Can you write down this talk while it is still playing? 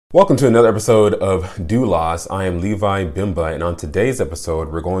Welcome to another episode of Doulos. I am Levi Bimba, and on today's episode,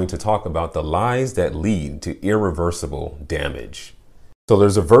 we're going to talk about the lies that lead to irreversible damage. So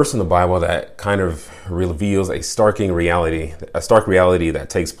there's a verse in the Bible that kind of reveals a stark reality that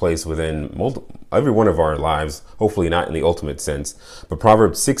takes place within every one of our lives, hopefully not in the ultimate sense. But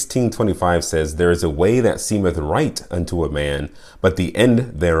Proverbs 16:25 says, "There is a way that seemeth right unto a man, but the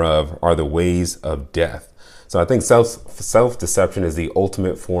end thereof are the ways of death." So I think self-deception is the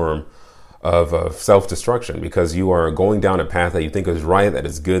ultimate form of self-destruction, because you are going down a path that you think is right, that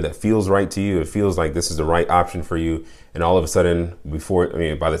is good, that feels right to you. It feels like this is the right option for you. And all of a sudden,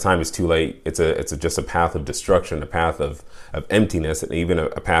 by the time it's too late, it's just a path of destruction, a path of emptiness, and even a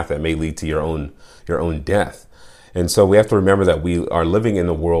path that may lead to your own death. And so we have to remember that we are living in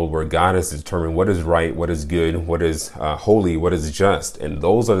a world where God has determined what is right, what is good, what is holy, what is just. And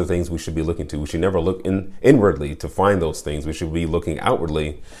those are the things we should be looking to. We should never look inwardly to find those things. We should be looking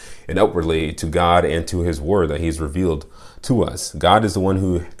outwardly and upwardly to God and to his word that he's revealed to us. God is the one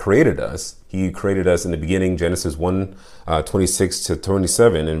who created us. He created us in the beginning. Genesis 1:26 to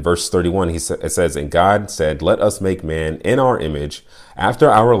 27. In verse 31, it says, "And God said, let us make man in our image, after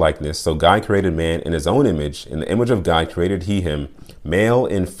our likeness." So God created man in his own image. In the image of God created he him. Male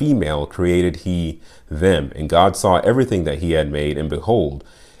and female created he them. And God saw everything that he had made, and behold,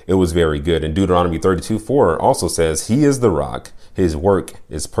 it was very good. And Deuteronomy 32:4 also says, "He is the rock. His work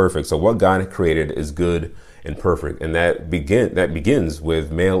is perfect." So what God created is good and perfect. And that begins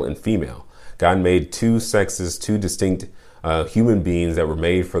with male and female. God made two sexes, two distinct human beings that were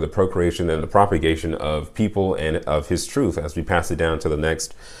made for the procreation and the propagation of people and of his truth as we pass it down to the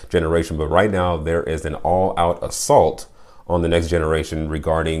next generation. But right now, there is an all-out assault on the next generation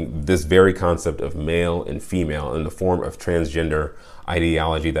regarding this very concept of male and female in the form of transgender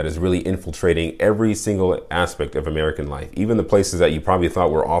ideology that is really infiltrating every single aspect of American life. Even the places that you probably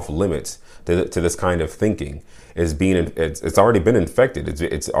thought were off limits to this kind of thinking it's already been infected.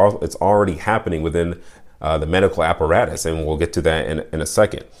 It's already happening within the medical apparatus, and we'll get to that in a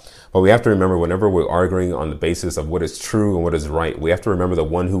second. But we have to remember, whenever we're arguing on the basis of what is true and what is right, we have to remember the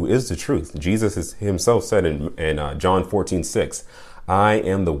one who is the truth. Jesus himself said in John 14:6, "I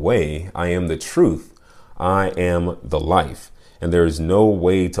am the way, I am the truth, I am the life." And there is no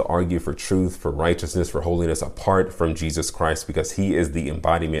way to argue for truth, for righteousness, for holiness apart from Jesus Christ, because he is the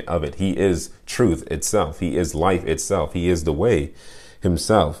embodiment of it. He is truth itself. He is life itself. He is the way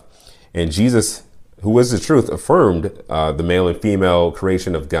himself. And Jesus, who is the truth, affirmed the male and female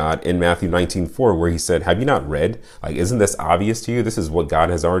creation of God in Matthew 19:4, where he said, "Have you not read? Isn't this obvious to you? This is what God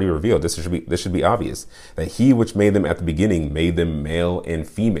has already revealed. This should be obvious, that he which made them at the beginning made them male and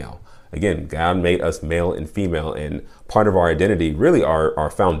female." Again, God made us male and female, and part of our identity, really our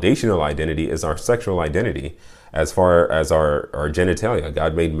foundational identity, is our sexual identity as far as our genitalia.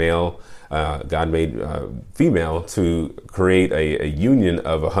 God made male, God made female to create a union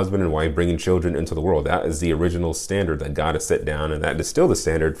of a husband and wife bringing children into the world. That is the original standard that God has set down, and that is still the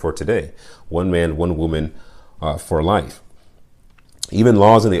standard for today. One man, one woman for life. Even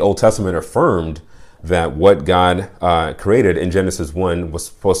laws in the Old Testament affirmed that what God created in Genesis 1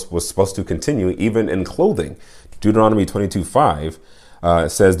 was supposed to continue even in clothing. Deuteronomy 22:5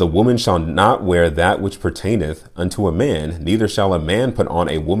 says, "The woman shall not wear that which pertaineth unto a man, neither shall a man put on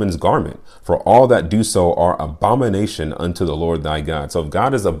a woman's garment, for all that do so are abomination unto the Lord thy God." So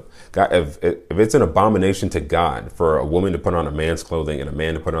if it's an abomination to God for a woman to put on a man's clothing and a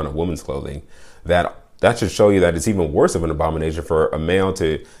man to put on a woman's clothing, that should show you that it's even worse of an abomination for a male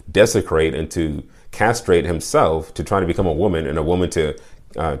to desecrate and to castrate himself to try to become a woman, and a woman to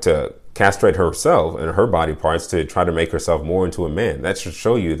castrate herself and her body parts to try to make herself more into a man. That should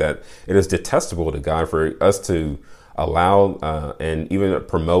show you that it is detestable to God for us to allow and even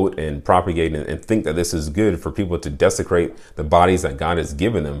promote and propagate and think that this is good for people to desecrate the bodies that God has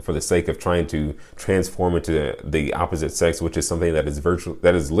given them for the sake of trying to transform into the opposite sex, which is something that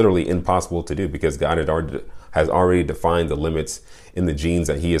is literally impossible to do, because God has already defined the limits in the genes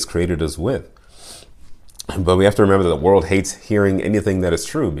that he has created us with. But we have to remember that the world hates hearing anything that is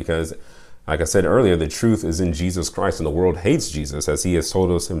true, because, like I said earlier, the truth is in Jesus Christ, and the world hates Jesus, as he has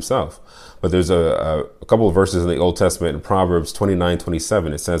told us himself. But there's a couple of verses in the Old Testament, in Proverbs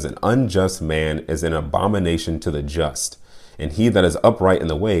 29:27, it says, "An unjust man is an abomination to the just, and he that is upright in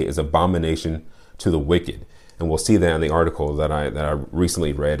the way is abomination to the wicked." And we'll see that in the article that I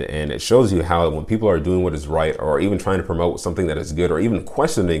recently read. And it shows you how when people are doing what is right, or even trying to promote something that is good, or even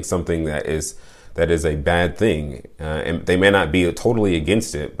questioning something that is a bad thing, and they may not be totally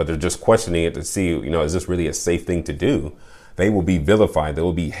against it, but they're just questioning it to see, is this really a safe thing to do? They will be vilified. They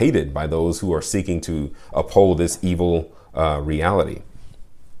will be hated by those who are seeking to uphold this evil reality.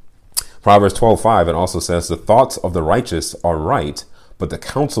 Proverbs 12:5, it also says, the thoughts of the righteous are right, but the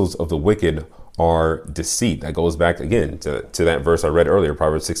counsels of the wicked are deceit. That goes back again to that verse I read earlier,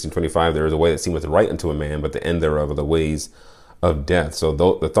 Proverbs 16:25. There is a way that seemeth right unto a man, but the end thereof are the ways of death. So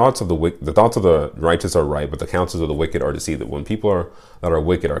the thoughts of the righteous are right, but the counsels of the wicked are deceit. That when people that are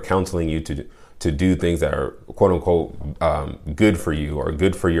wicked are counseling you to do things that are quote unquote good for you, or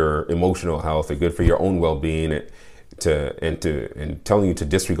good for your emotional health, or good for your own well-being, and telling you to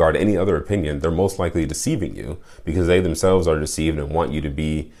disregard any other opinion, they're most likely deceiving you, because they themselves are deceived and want you to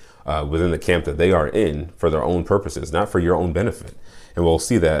be within the camp that they are in for their own purposes, not for your own benefit. And we'll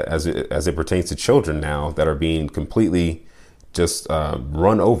see that as it pertains to children now that are being completely just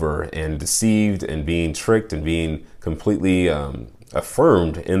run over and deceived and being tricked and being completely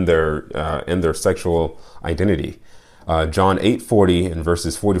affirmed in their sexual identity. John 8:40 and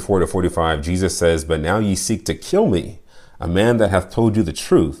verses 44 to 45, Jesus says, but now ye seek to kill me, a man that hath told you the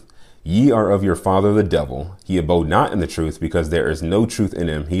truth. Ye are of your father the devil. He abode not in the truth, because there is no truth in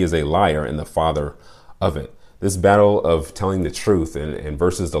him. He is a liar and the father of it. This battle of telling the truth and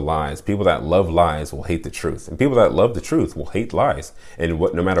versus the lies. People that love lies will hate the truth, and people that love the truth will hate lies, and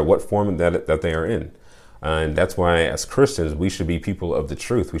no matter what form that they are in. And that's why, as Christians, we should be people of the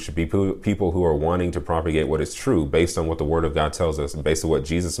truth. We should be people who are wanting to propagate what is true based on what the Word of God tells us, and based on what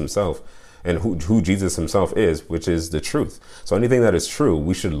Jesus Himself and who Jesus Himself is, which is the truth. So anything that is true,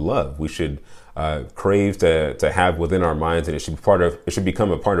 we should love. We should crave to have within our minds, and it should become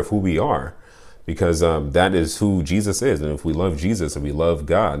a part of who we are, because that is who Jesus is. And if we love Jesus and we love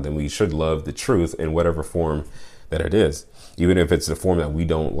God, then we should love the truth in whatever form that it is, even if it's a form that we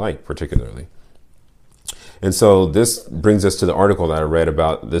don't like particularly. And so this brings us to the article that I read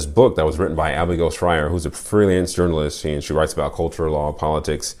about this book that was written by Abigail Shrier, who's a freelance journalist, and she writes about culture, law,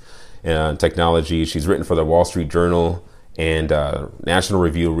 politics, and technology. She's written for the Wall Street Journal and National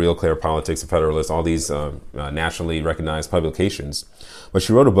Review, Real Clear Politics, The Federalist, all these nationally recognized publications. But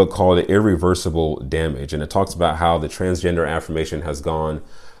she wrote a book called Irreversible Damage, and it talks about how the transgender affirmation has gone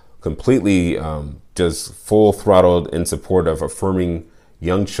completely just full throttled in support of affirming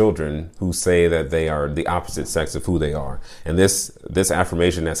young children who say that they are the opposite sex of who they are. And this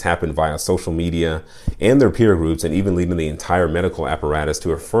affirmation has happened via social media and their peer groups, and even leading the entire medical apparatus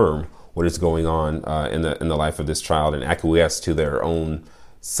to affirm what is going on in the life of this child, and acquiesce to their own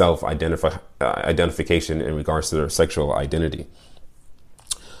identification in regards to their sexual identity.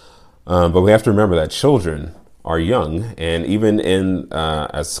 But we have to remember that children are young, and even in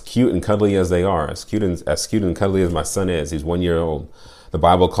as cute and cuddly as they are, as cute and cuddly as my son is, he's 1 year old. The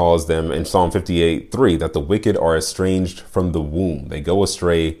Bible calls them in Psalm 58:3 that the wicked are estranged from the womb. They go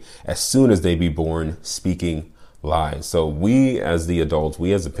astray as soon as they be born, speaking lies. So we as the adults,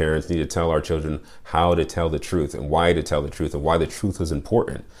 we as the parents, need to tell our children how to tell the truth and why to tell the truth and why the truth is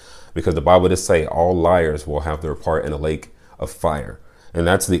important. Because the Bible does say all liars will have their part in a lake of fire. And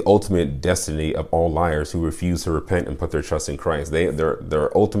that's the ultimate destiny of all liars who refuse to repent and put their trust in Christ.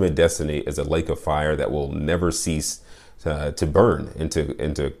 Their ultimate destiny is a lake of fire that will never cease to burn and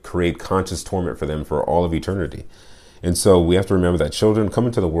to create conscious torment for them for all of eternity. And so we have to remember that children come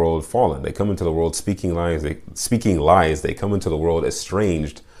into the world fallen. They come into the world speaking lies. They come into the world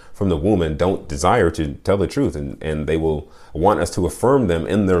estranged from the womb and don't desire to tell the truth. And they will want us to affirm them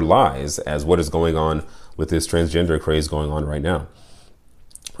in their lies, as what is going on with this transgender craze going on right now.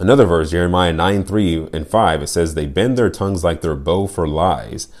 Another verse, Jeremiah 9:3 and 5, it says, they bend their tongues like their bow for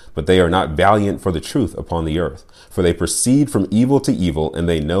lies, but they are not valiant for the truth upon the earth. For they proceed from evil to evil, and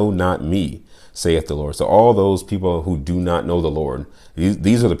they know not me, saith the Lord. So all those people who do not know the Lord,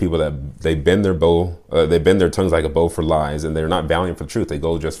 these are the people that they bend their tongues like a bow for lies, and they're not valiant for truth. They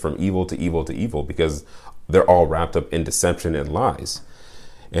go just from evil to evil to evil, because they're all wrapped up in deception and lies.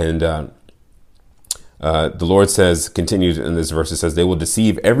 And the Lord says, continued in this verse, it says, they will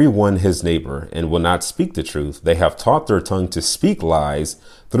deceive every one his neighbor and will not speak the truth. They have taught their tongue to speak lies.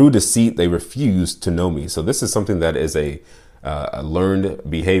 Through deceit, they refuse to know me. So this is something that is a learned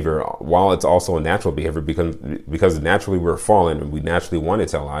behavior, while it's also a natural behavior, because naturally we're fallen and we naturally want to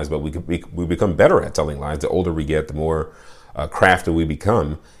tell lies, but we become better at telling lies. The older we get, the more crafty we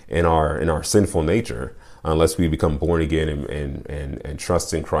become in our sinful nature. Unless we become born again and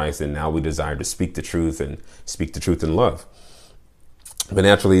trust in Christ, and now we desire to speak the truth and speak the truth in love. But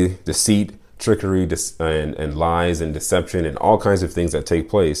naturally, deceit, trickery, and lies and deception and all kinds of things that take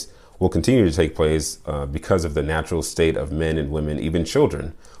place will continue to take place because of the natural state of men and women, even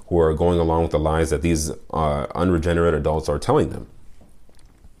children, who are going along with the lies that these unregenerate adults are telling them.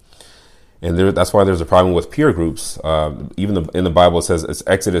 And that's why there's a problem with peer groups. Even in the Bible, it says, it's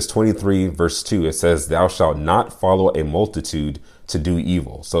Exodus 23, verse 2. It says, thou shalt not follow a multitude to do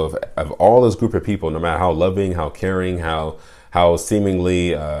evil. So if of all this group of people, no matter how loving, how caring, how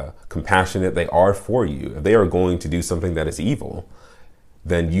seemingly compassionate they are for you, if they are going to do something that is evil,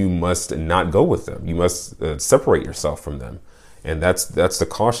 then you must not go with them. You must separate yourself from them. And that's the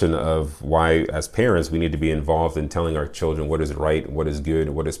caution of why, as parents, we need to be involved in telling our children what is right, what is good,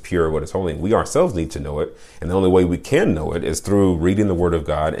 what is pure, what is holy. We ourselves need to know it. And the only way we can know it is through reading the Word of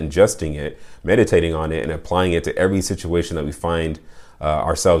God, ingesting it, meditating on it, and applying it to every situation that we find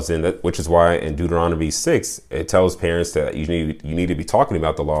ourselves in. Which is why in Deuteronomy 6, it tells parents that you need to be talking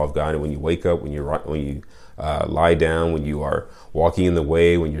about the law of God. And when you wake up, when you lie down, when you are walking in the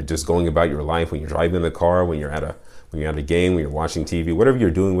way, when you're just going about your life, when you're driving the car, when you're at a game, when you're watching TV, whatever you're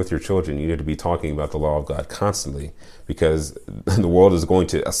doing with your children, you need to be talking about the law of God constantly, because the world is going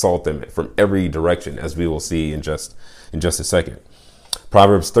to assault them from every direction, as we will see in just a second.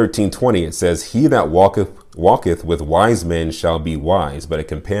 Proverbs 13:20, it says, he that walketh with wise men shall be wise, but a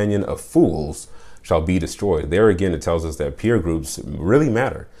companion of fools shall be destroyed. There again, it tells us that peer groups really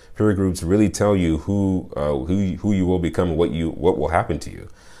matter. Peer groups really tell you who you will become, what will happen to you.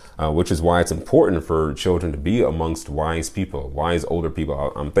 Which is why it's important for children to be amongst wise people, wise older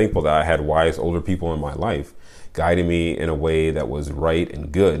people. I'm thankful that I had wise older people in my life, guiding me in a way that was right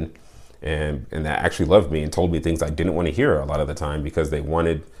and good, and that actually loved me and told me things I didn't want to hear a lot of the time, because they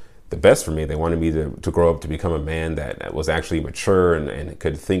wanted the best for me. They wanted me to grow up to become a man that was actually mature and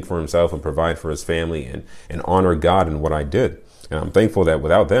could think for himself and provide for his family and honor God in what I did. And I'm thankful that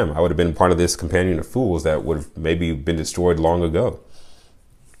without them, I would have been part of this companion of fools that would have maybe been destroyed long ago.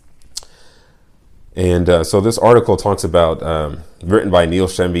 And so this article talks about, written by Neil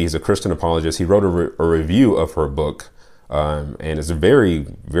Shenby. He's a Christian apologist. He wrote a review of her book. And it's a very,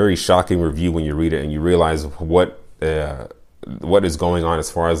 very shocking review when you read it and you realize what is going on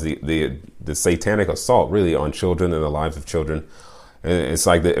as far as the satanic assault really on children and the lives of children. And it's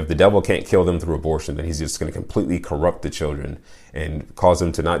like if the devil can't kill them through abortion, then he's just going to completely corrupt the children and cause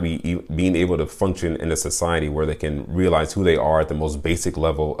them to not being able to function in a society where they can realize who they are at the most basic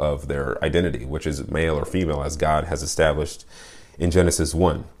level of their identity, which is male or female, as God has established in Genesis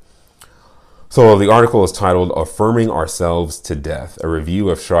 1. So the article is titled Affirming Ourselves to Death, a review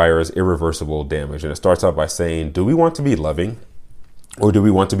of Schreier's Irreversible Damage. And it starts out by saying, do we want to be loving? Or do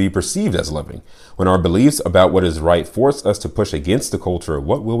we want to be perceived as loving? When our beliefs about what is right force us to push against the culture,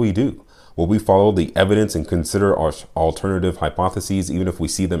 what will we do? Will we follow the evidence and consider our alternative hypotheses, even if we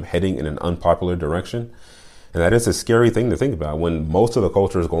see them heading in an unpopular direction? And that is a scary thing to think about, when most of the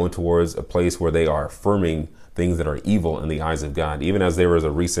culture is going towards a place where they are affirming things that are evil in the eyes of God. Even as there was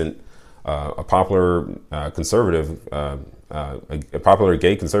a recent, a popular conservative, a popular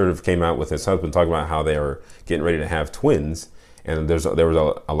gay conservative came out with his husband talking about how they were getting ready to have twins. And there was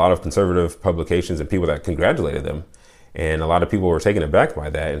a lot of conservative publications and people that congratulated them. And a lot of people were taken aback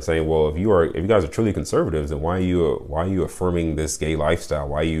by that and saying, well, if you guys are truly conservatives, then why are you affirming this gay lifestyle?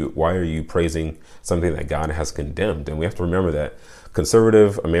 Why are you praising something that God has condemned? And we have to remember that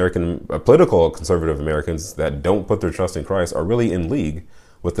political conservative Americans that don't put their trust in Christ are really in league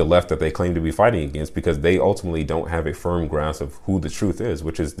with the left that they claim to be fighting against, because they ultimately don't have a firm grasp of who the truth is,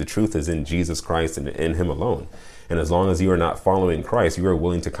 which is the truth is in Jesus Christ and in him alone. And as long as you are not following Christ, you are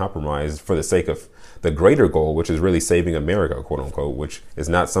willing to compromise for the sake of the greater goal, which is really saving America, quote unquote, which is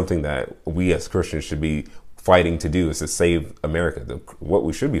not something that we as Christians should be fighting to do, is to save America. What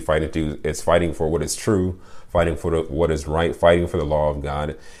we should be fighting to is fighting for what is true, fighting for what is right, fighting for the law of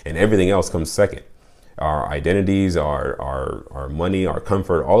God, and everything else comes second. Our identities, our money, our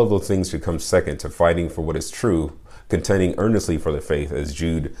comfort, all of those things should come second to fighting for what is true, contending earnestly for the faith, as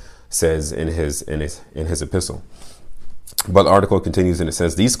Jude says in his epistle. But the article continues and it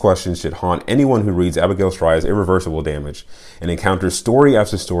says, these questions should haunt anyone who reads Abigail Schreier's Irreversible Damage and encounters story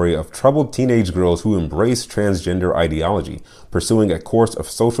after story of troubled teenage girls who embrace transgender ideology, pursuing a course of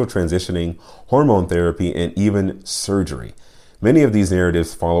social transitioning, hormone therapy, and even surgery. Many of these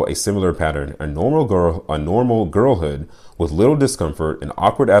narratives follow a similar pattern: a normal girlhood with little discomfort, an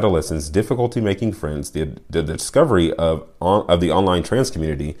awkward adolescence, difficulty making friends, the discovery of the online trans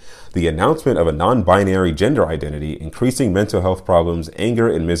community, the announcement of a non-binary gender identity, increasing mental health problems, anger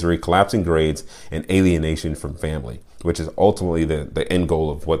and misery, collapsing grades, and alienation from family, which is ultimately the end goal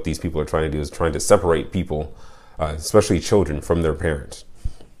of what these people are trying to do, is trying to separate people, especially children, from their parents.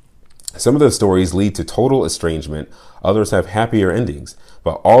 Some of the stories lead to total estrangement. Others have happier endings,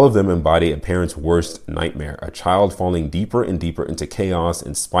 but all of them embody a parent's worst nightmare: a child falling deeper and deeper into chaos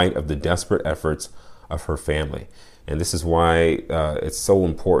in spite of the desperate efforts of her family. And this is why it's so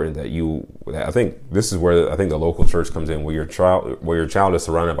important that I think this is where I think the local church comes in, where your child is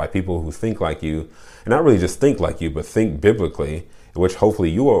surrounded by people who think like you, and not really just think like you, but think biblically, which hopefully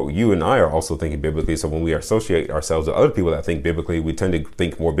you and I are also thinking biblically. So when we associate ourselves with other people that think biblically, we tend to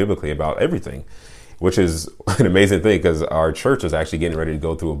think more biblically about everything, which is an amazing thing, because our church is actually getting ready to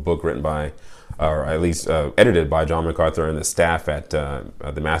go through a book written by, or at least edited by John MacArthur and the staff at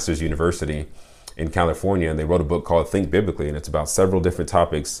the Masters University in California. And they wrote a book called Think Biblically, and it's about several different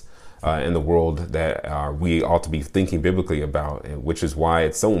topics in the world that we ought to be thinking biblically about, which is why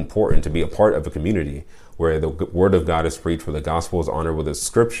it's so important to be a part of a community where the word of God is preached, where the gospel is honored, where the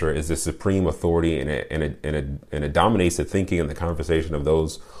scripture is the supreme authority, and it dominates the thinking and the conversation of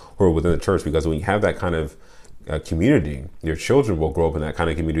those who are within the church. Because when you have that kind of community, your children will grow up in that kind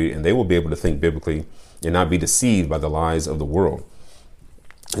of community, and they will be able to think biblically and not be deceived by the lies of the world.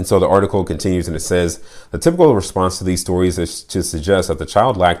 And so the article continues, and it says, the typical response to these stories is to suggest that the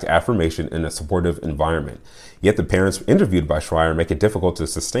child lacked affirmation in a supportive environment. Yet the parents interviewed by Schreier make it difficult to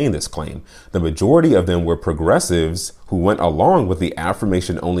sustain this claim. The majority of them were progressives who went along with the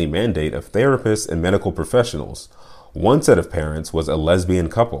affirmation-only mandate of therapists and medical professionals. One set of parents was a lesbian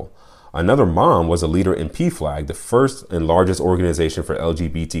couple. Another mom was a leader in PFLAG, the first and largest organization for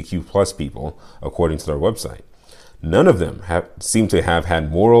LGBTQ plus people, according to their website. None of them seem to have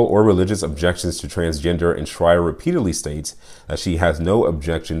had moral or religious objections to transgender, and Schreier repeatedly states that she has no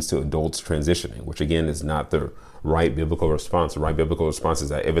objections to adults transitioning, which again is not the right biblical response. The right biblical response is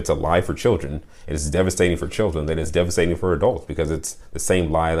that if it's a lie for children, it is devastating for children, then it's devastating for adults, because it's the same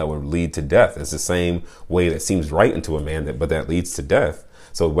lie that would lead to death. It's the same way that seems right into a man, but that leads to death.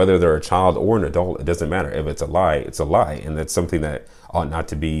 So whether they're a child or an adult, it doesn't matter. If it's a lie, it's a lie, and that's something that ought not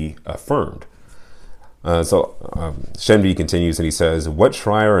to be affirmed. Shenvi continues, and he says, what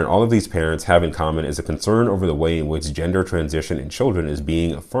Schreier and all of these parents have in common is a concern over the way in which gender transition in children is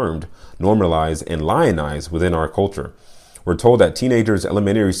being affirmed, normalized, and lionized within our culture. We're told that teenagers,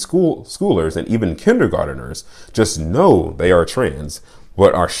 elementary schoolers, and even kindergarteners just know they are trans,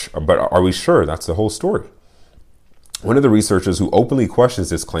 but are we sure that's the whole story? One of the researchers who openly questions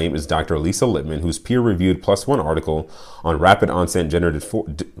this claim is Dr. Lisa Lippman, whose peer-reviewed PLOS ONE article on rapid onset gender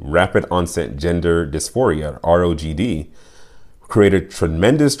dysphoria, ROGD, created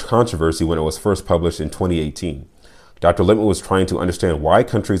tremendous controversy when it was first published in 2018. Dr. Lippman was trying to understand why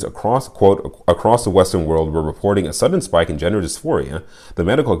countries across the Western world were reporting a sudden spike in gender dysphoria, the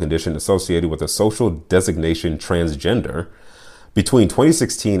medical condition associated with the social designation transgender. Between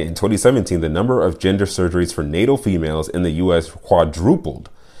 2016 and 2017, the number of gender surgeries for natal females in the U.S. quadrupled.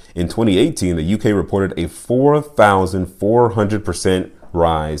 In 2018, the UK reported a 4,400%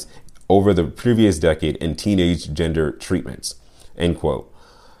 rise over the previous decade in teenage gender treatments. End quote.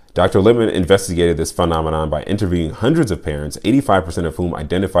 Dr. Lippman investigated this phenomenon by interviewing hundreds of parents, 85% of whom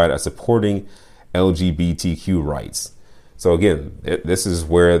identified as supporting LGBTQ rights. So again, this is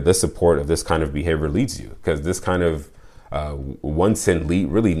where the support of this kind of behavior leads you, because this kind of one sin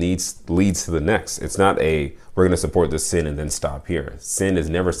really leads to the next. It's not we're going to support the sin and then stop here. Sin is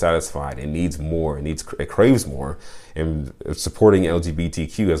never satisfied. It needs more. It craves more. And supporting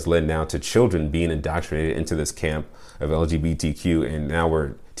LGBTQ has led now to children being indoctrinated into this camp of LGBTQ. And now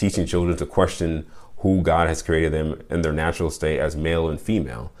we're teaching children to question who God has created them in their natural state as male and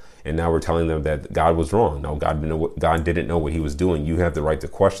female. And now we're telling them that God was wrong. No, God didn't know what he was doing. You have the right to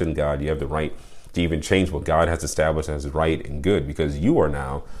question God. You have the right to even change what God has established as right and good, because you are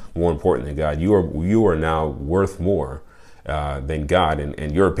now more important than God. You are now worth more than God,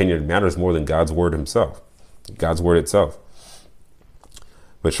 and your opinion matters more than God's word himself, God's word itself.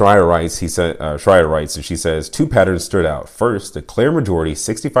 But Schreier writes, and she says, two patterns stood out. First, the clear majority,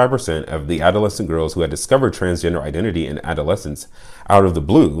 65% of the adolescent girls who had discovered transgender identity in adolescence out of the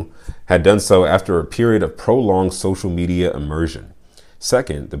blue had done so after a period of prolonged social media immersion.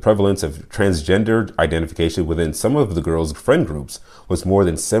 Second, the prevalence of transgender identification within some of the girls' friend groups was more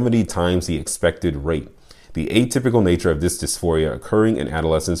than 70 times the expected rate. The atypical nature of this dysphoria occurring in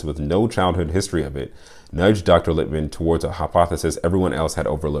adolescence with no childhood history of it nudged Dr. Lippman towards a hypothesis everyone else had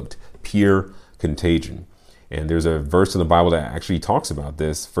overlooked: peer contagion. And there's a verse in the Bible that actually talks about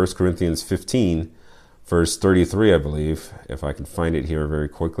this, 1 Corinthians 15, verse 33, I believe, if I can find it here very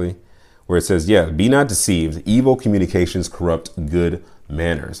quickly, where it says, be not deceived, evil communications corrupt good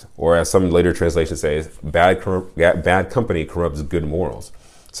manners. Or as some later translations say, bad company corrupts good morals.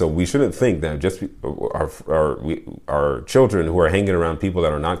 So we shouldn't think that just our children who are hanging around people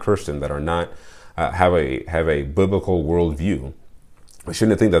that are not Christian, that are not have a biblical worldview, We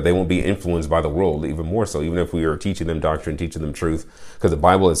shouldn't think that they won't be influenced by the world even more so, even if we are teaching them doctrine, teaching them truth, because the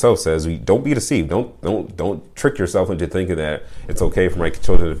Bible itself says, don't be deceived. Don't trick yourself into thinking that it's okay for my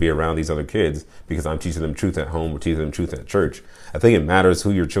children to be around these other kids because I'm teaching them truth at home or teaching them truth at church. I think it matters who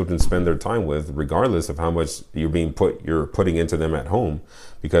your children spend their time with, regardless of how much you're putting into them at home,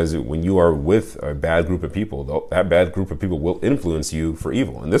 because when you are with a bad group of people, that bad group of people will influence you for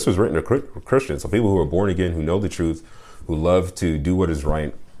evil. And this was written to Christians, so people who are born again, who know the truth, who love to do what is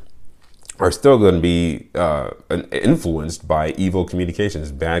right, are still going to be influenced by evil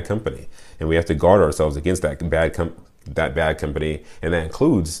communications, bad company. And we have to guard ourselves against that bad company. And that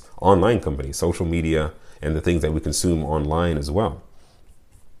includes online company, social media, and the things that we consume online as well.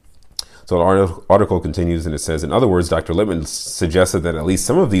 So the article continues and it says, in other words, Dr. Lippmann suggested that at least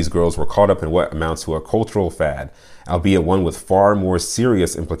some of these girls were caught up in what amounts to a cultural fad, albeit one with far more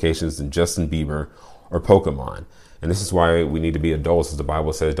serious implications than Justin Bieber or Pokemon. And this is why we need to be adults, as the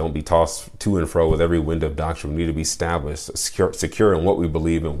Bible says, don't be tossed to and fro with every wind of doctrine. We need to be established, secure in what we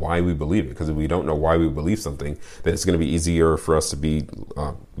believe and why we believe it. Because if we don't know why we believe something, then it's going to be easier for us to be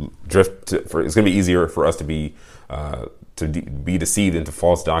it's going to be easier for us to be deceived into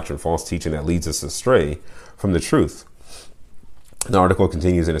false doctrine, false teaching that leads us astray from the truth. The article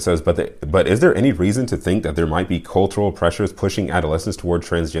continues and it says, but is there any reason to think that there might be cultural pressures pushing adolescents toward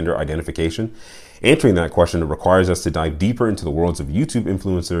transgender identification? Answering that question requires us to dive deeper into the worlds of YouTube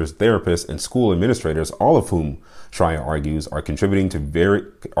influencers, therapists, and school administrators, all of whom, Schreier argues, are contributing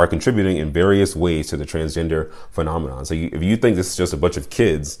in various ways to the transgender phenomenon. So if you think this is just a bunch of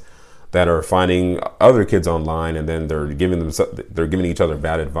kids that are finding other kids online and then they're giving each other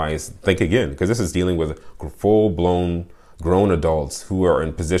bad advice, think again, because this is dealing with full-blown grown adults who are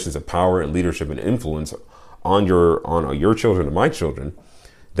in positions of power and leadership and influence on your children and my children.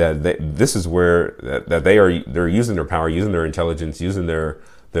 This is where they're using their power, using their intelligence, using their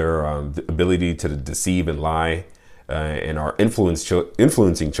ability to deceive and lie, and are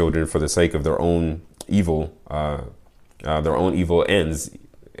influencing children for the sake of their own evil ends,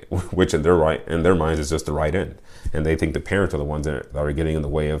 which in their minds is just the right end. And they think the parents are the ones that are getting in the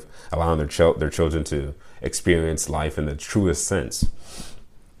way of allowing their children to experience life in the truest sense.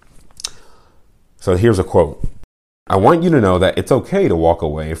 So here's a quote. I want you to know that it's okay to walk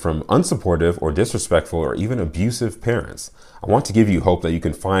away from unsupportive or disrespectful or even abusive parents. I want to give you hope that you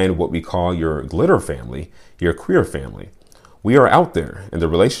can find what we call your glitter family, your queer family. We are out there, and the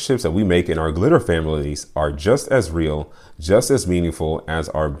relationships that we make in our glitter families are just as real, just as meaningful as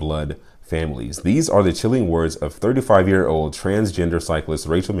our blood families. These are the chilling words of 35-year-old transgender cyclist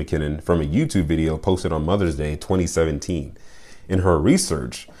Rachel McKinnon from a YouTube video posted on Mother's Day 2017. In her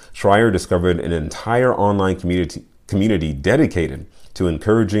research, Schreier discovered an entire online community dedicated to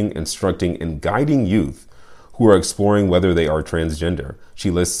encouraging, instructing, and guiding youth who are exploring whether they are transgender. She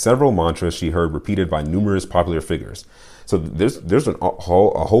lists several mantras she heard repeated by numerous popular figures. So there's a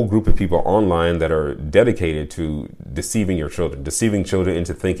whole group of people online that are dedicated to deceiving children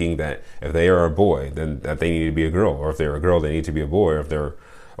into thinking that if they are a boy, then that they need to be a girl, or if they're a girl, they need to be a boy, or if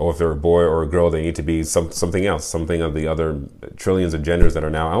they're a boy or a girl, they need to be something else, something of the other trillions of genders that are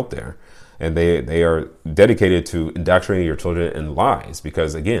now out there. And they are dedicated to indoctrinating your children in lies,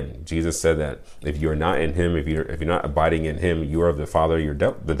 because again, Jesus said that if you're not in him, if you're not abiding in him, you are of the father,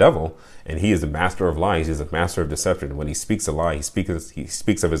 the devil, and he is the master of lies. He's a master of deception. When he speaks a lie, he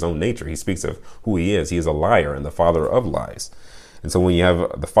speaks of his own nature. He speaks of who he is. He is a liar and the father of lies. And so when you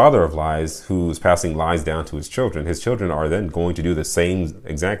have the father of lies who's passing lies down to his children are then going to do the same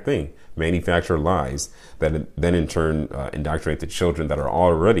exact thing, manufacture lies that then in turn indoctrinate the children that are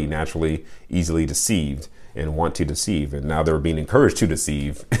already naturally easily deceived and want to deceive. And now they're being encouraged to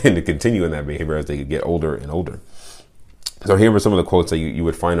deceive and to continue in that behavior as they get older and older. So here are some of the quotes that you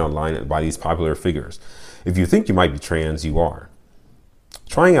would find online by these popular figures. If you think you might be trans, you are.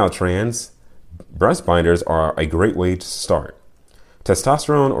 Trying out trans breast binders are a great way to start.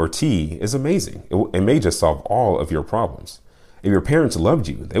 Testosterone or T is amazing. It may just solve all of your problems. If your parents loved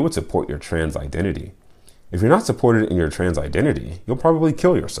you, they would support your trans identity. If you're not supported in your trans identity, you'll probably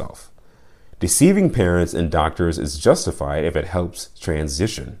kill yourself. Deceiving parents and doctors is justified if it helps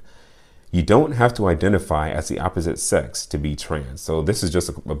transition. You don't have to identify as the opposite sex to be trans. So this is just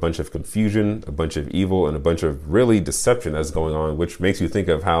a bunch of confusion, a bunch of evil, and a bunch of really deception that's going on, which makes you think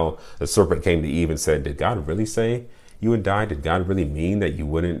of how the serpent came to Eve and said, did God really say you would die? Did God really mean that you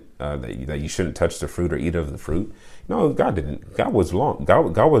wouldn't, that you shouldn't touch the fruit or eat of the fruit? No, God didn't. God was wrong.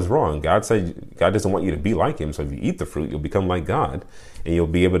 God was wrong. God said God doesn't want you to be like him. So if you eat the fruit, you'll become like God, and you'll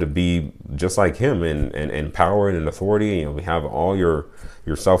be able to be just like him in power and in authority, and you'll have all your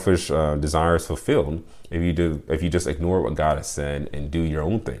selfish desires fulfilled if you just ignore what God has said and do your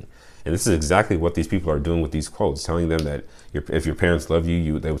own thing. And this is exactly what these people are doing with these quotes, telling them that if your parents love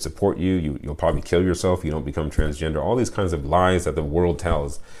you, they would support you. You'll probably kill yourself if you don't become transgender. All these kinds of lies that the world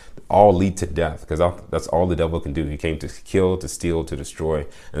tells all lead to death, because that's all the devil can do. He came to kill, to steal, to destroy.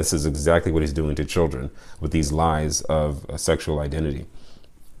 And this is exactly what he's doing to children with these lies of sexual identity.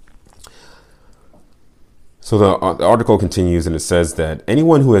 So the article continues, and it says that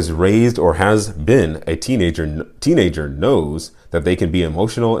anyone who has raised or has been a teenager knows that they can be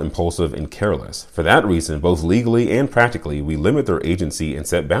emotional, impulsive, and careless. For that reason, both legally and practically, we limit their agency and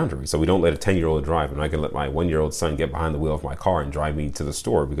set boundaries. So we don't let a 10-year-old drive. I'm not going to let my 1-year-old son get behind the wheel of my car and drive me to the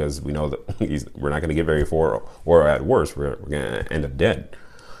store, because we know that we're not going to get very far, or at worst, we're going to end up dead.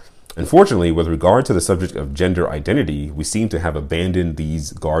 Unfortunately, with regard to the subject of gender identity, we seem to have abandoned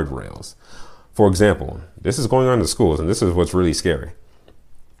these guardrails. For example, this is going on in the schools, and this is what's really scary,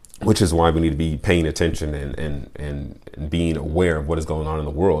 which is why we need to be paying attention and being aware of what is going on in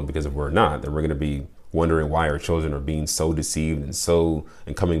the world, because if we're not, then we're going to be wondering why our children are being so deceived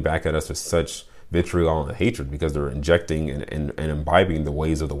and coming back at us with such vitriol and hatred, because they're injecting and imbibing the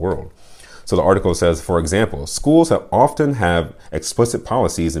ways of the world. So the article says, for example, schools often have explicit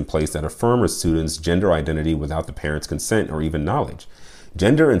policies in place that affirm a student's gender identity without the parent's consent or even knowledge.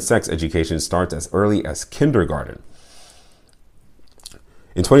 Gender and sex education starts as early as kindergarten.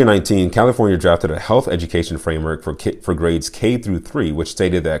 In 2019, California drafted a health education framework for grades K through 3, which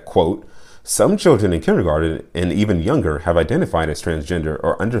stated that, quote, some children in kindergarten and even younger have identified as transgender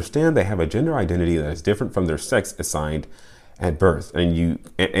or understand they have a gender identity that is different from their sex assigned at birth. And you,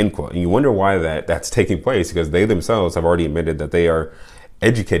 end quote. And you wonder why that's taking place, because they themselves have already admitted that they are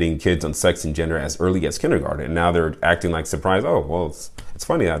educating kids on sex and gender as early as kindergarten. And now they're acting like surprised. Oh, well, it's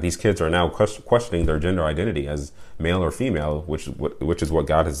funny that these kids are now questioning their gender identity as male or female, which is what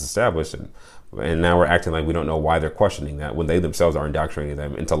God has established. And now we're acting like we don't know why they're questioning that, when they themselves are indoctrinating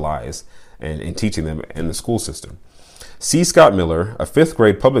them into lies and teaching them in the school system. C. Scott Miller, a 5th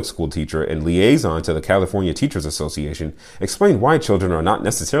grade public school teacher and liaison to the California Teachers Association, explained why children are not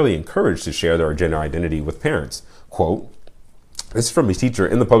necessarily encouraged to share their gender identity with parents. Quote, this is from a teacher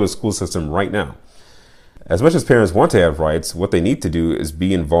in the public school system right now. As much as parents want to have rights, what they need to do is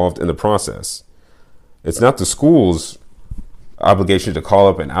be involved in the process. It's not the school's obligation to call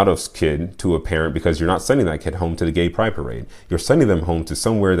up an out-of kid to a parent, because you're not sending that kid home to the gay pride parade. You're sending them home to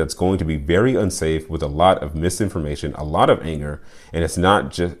somewhere that's going to be very unsafe, with a lot of misinformation, a lot of anger, and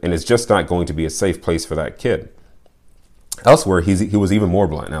it's just not going to be a safe place for that kid. Elsewhere, he was even more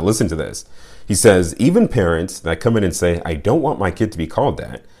blunt. Now listen to this. He says, even parents that come in and say, I don't want my kid to be called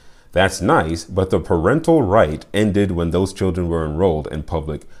that, that's nice, but the parental right ended when those children were enrolled in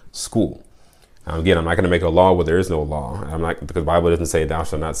public school. Now, again, I'm not going to make a law where there is no law. Because the Bible doesn't say thou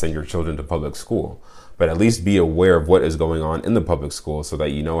shalt not send your children to public school, but at least be aware of what is going on in the public school, so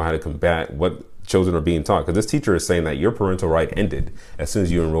that you know how to combat what children are being taught. Because this teacher is saying that your parental right ended as soon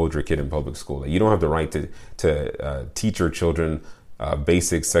as you enrolled your kid in public school. That you don't have the right to teach your children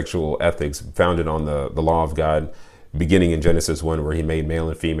basic sexual ethics founded on the law of God, beginning in Genesis 1, where he made male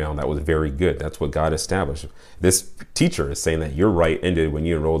and female, and that was very good. That's what God established. This teacher is saying that your right ended when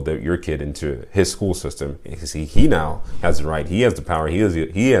you enrolled your kid into his school system. See, he now has the right. He has the power. He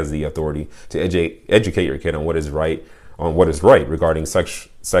has the authority to educate your kid on what is right regarding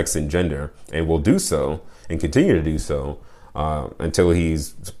sex and gender, and will do so and continue to do so until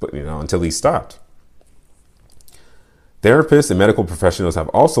he's stopped. Therapists and medical professionals have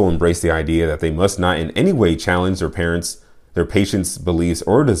also embraced the idea that they must not in any way challenge their patients' beliefs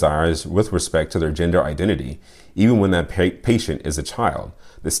or desires with respect to their gender identity, even when that patient is a child.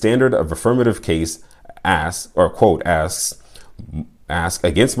 The standard of affirmative case asks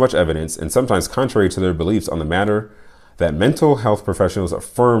against much evidence, and sometimes contrary to their beliefs on the matter, that mental health professionals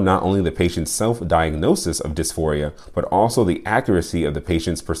affirm not only the patient's self-diagnosis of dysphoria, but also the accuracy of the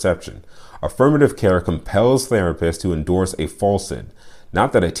patient's perception. Affirmative care compels therapists to endorse a falsehood,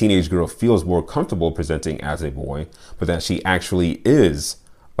 not that a teenage girl feels more comfortable presenting as a boy, but that she actually is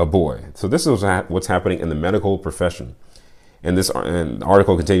a boy. So this is what's happening in the medical profession. And the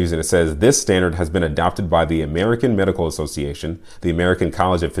article continues, and it says, this standard has been adopted by the American Medical Association, the American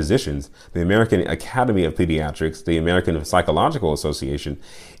College of Physicians, the American Academy of Pediatrics, the American Psychological Association,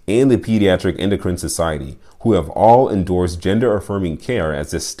 and the Pediatric Endocrine Society, who have all endorsed gender-affirming care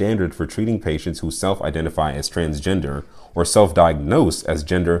as the standard for treating patients who self-identify as transgender or self-diagnose as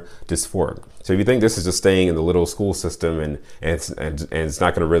gender dysphoric. So if you think this is just staying in the little school system and it's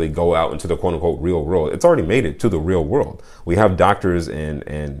not going to really go out into the quote unquote real world, it's already made it to the real world. We have doctors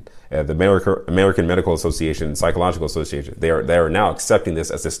and the American Medical Association and Psychological Association. They are now accepting this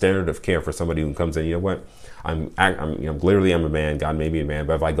as the standard of care for somebody who comes in. You know what? Clearly I'm a man. God made me a man.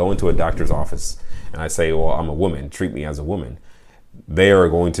 But if I go into a doctor's office and I say, well, I'm a woman, treat me as a woman, they are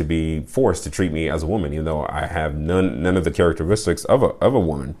going to be forced to treat me as a woman, even though I have none of the characteristics of a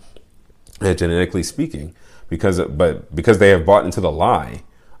woman, genetically speaking, because they have bought into the lie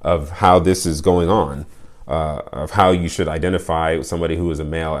of how this is going on, of how you should identify somebody who is a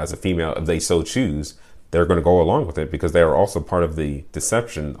male as a female if they so choose. They're going to go along with it because they are also part of the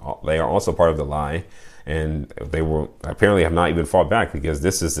deception. They are also part of the lie. And they will apparently have not even fought back because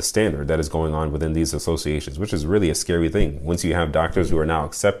this is the standard that is going on within these associations, which is really a scary thing. Once you have doctors who are now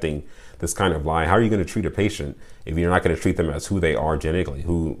accepting this kind of lie, how are you going to treat a patient if you're not going to treat them as who they are genetically,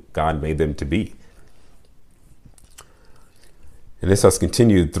 who God made them to be? And this has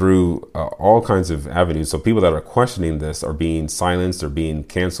continued through all kinds of avenues. So people that are questioning this are being silenced, they're being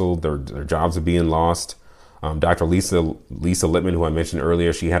canceled, their jobs are being lost. Dr. Lisa Littman, who I mentioned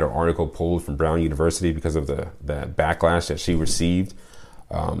earlier, she had her article pulled from Brown University because of the backlash that she received.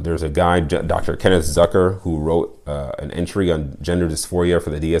 There's a guy, Dr. Kenneth Zucker, who wrote an entry on gender dysphoria for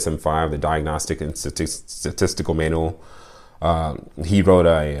the DSM-5, the Diagnostic and Statistical Manual. He wrote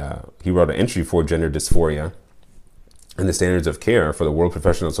an entry for gender dysphoria and the standards of care for the World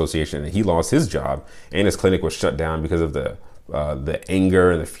Professional Association, and he lost his job, and his clinic was shut down because of the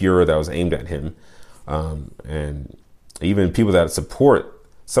anger and the furor that was aimed at him. And even people that support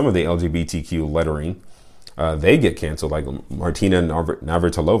some of the LGBTQ lettering, they get canceled, like Martina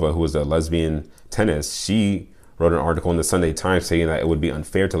Navratilova, who was a lesbian tennis. She wrote an article in the Sunday Times saying that it would be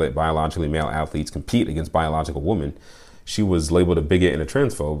unfair to let biologically male athletes compete against biological women. She was labeled a bigot and a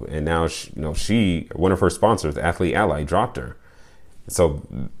transphobe, and now one of her sponsors, Athlete Ally, dropped her. So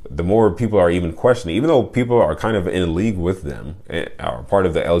the more people are even questioning, even though people are kind of in a league with them, are part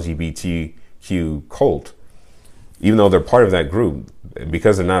of the LGBTQ cult, even though they're part of that group,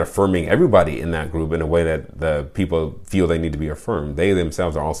 because they're not affirming everybody in that group in a way that the people feel they need to be affirmed, they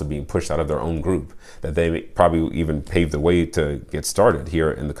themselves are also being pushed out of their own group that they probably even paved the way to get started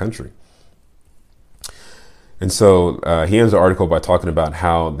here in the country. And so he ends the article by talking about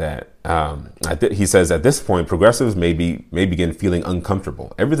how that he says at this point, progressives may begin feeling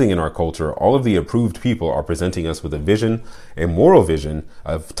uncomfortable. Everything in our culture, all of the approved people are presenting us with a moral vision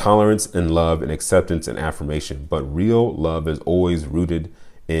of tolerance and love and acceptance and affirmation. But real love is always rooted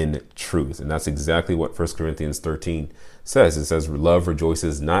in truth. And that's exactly what 1 Corinthians 13 says. It says love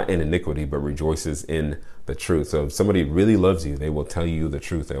rejoices not in iniquity, but rejoices in the truth. So if somebody really loves you, they will tell you the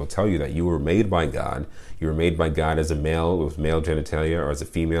truth. They will tell you that you were made by God. You were made by God as a male with male genitalia, or as a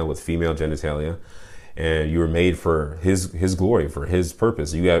female with female genitalia. And you were made for his glory, for his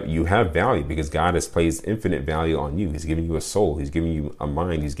purpose. You have value because God has placed infinite value on you. He's given you a soul. He's given you a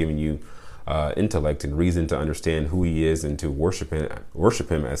mind. He's given you intellect and reason to understand who he is and to worship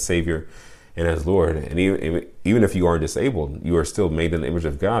him as Savior and as Lord. And even if you are disabled, you are still made in the image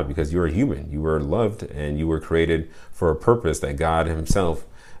of God because you are human. You were loved and you were created for a purpose that God himself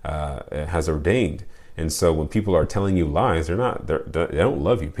has ordained. And so when people are telling you lies, they don't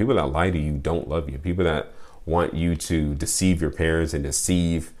love you. People that lie to you don't love you. People that want you to deceive your parents and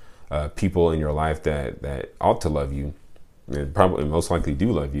deceive people in your life that ought to love you and probably most likely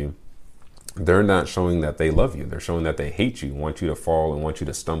do love you, they're not showing that they love you. They're showing that they hate you, want you to fall and want you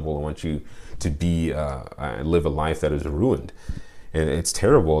to stumble and want you to be live a life that is ruined. And it's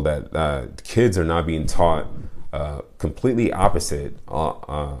terrible that kids are not being taught completely opposite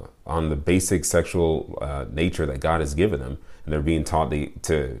on the basic sexual nature that God has given them. And they're being taught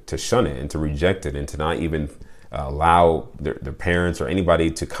to shun it and to reject it and to not even allow their parents or anybody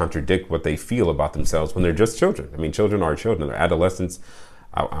to contradict what they feel about themselves when they're just children. I mean, children are children. They're adolescents.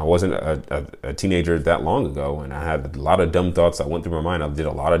 I wasn't a teenager that long ago, and I had a lot of dumb thoughts that went through my mind. I did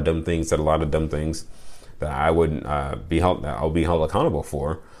a lot of dumb things, said a lot of dumb things that I wouldn't I'll be held accountable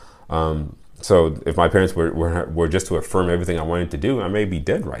for. So if my parents were just to affirm everything I wanted to do, I may be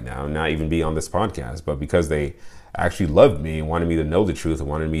dead right now and not even be on this podcast. But because they actually loved me and wanted me to know the truth and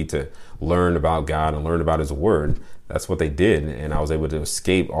wanted me to learn about God and learn about his word, that's what they did. And I was able to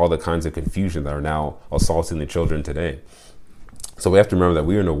escape all the kinds of confusion that are now assaulting the children today. So we have to remember that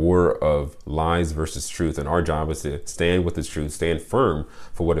we are in a war of lies versus truth, and our job is to stand with the truth, stand firm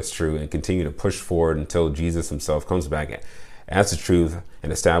for what is true, and continue to push forward until Jesus himself comes back as the truth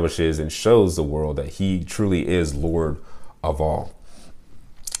and establishes and shows the world that he truly is Lord of all.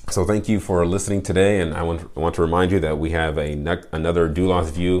 So thank you for listening today. And I want to remind you that we have another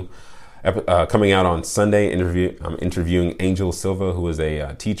Doulos View coming out on Sunday. I'm interviewing Angel Silva, who is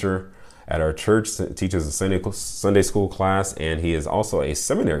a teacher at our church, teaches a Sunday school class, and he is also a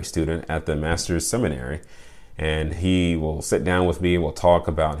seminary student at the Master's Seminary. And he will sit down with me. We'll talk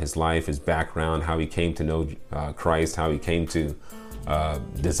about his life, his background, how he came to know Christ, how he came to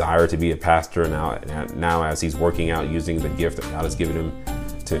desire to be a pastor now as he's working out using the gift that God has given him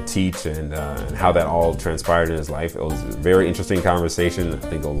to teach, and how that all transpired in his life. It was a very interesting conversation. I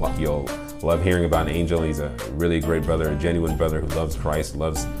think you'll love hearing about Angel. He's a really great brother, a genuine brother who loves Christ,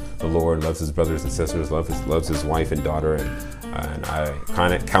 loves the Lord, loves his brothers and sisters, loves his wife and daughter, and I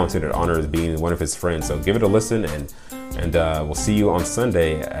kind of counted it honor as being one of his friends. So give it a listen, and we'll see you on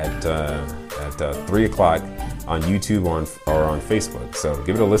Sunday at 3 o'clock on YouTube or on Facebook. So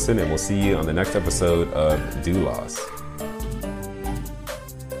give it a listen, and we'll see you on the next episode of Doulos.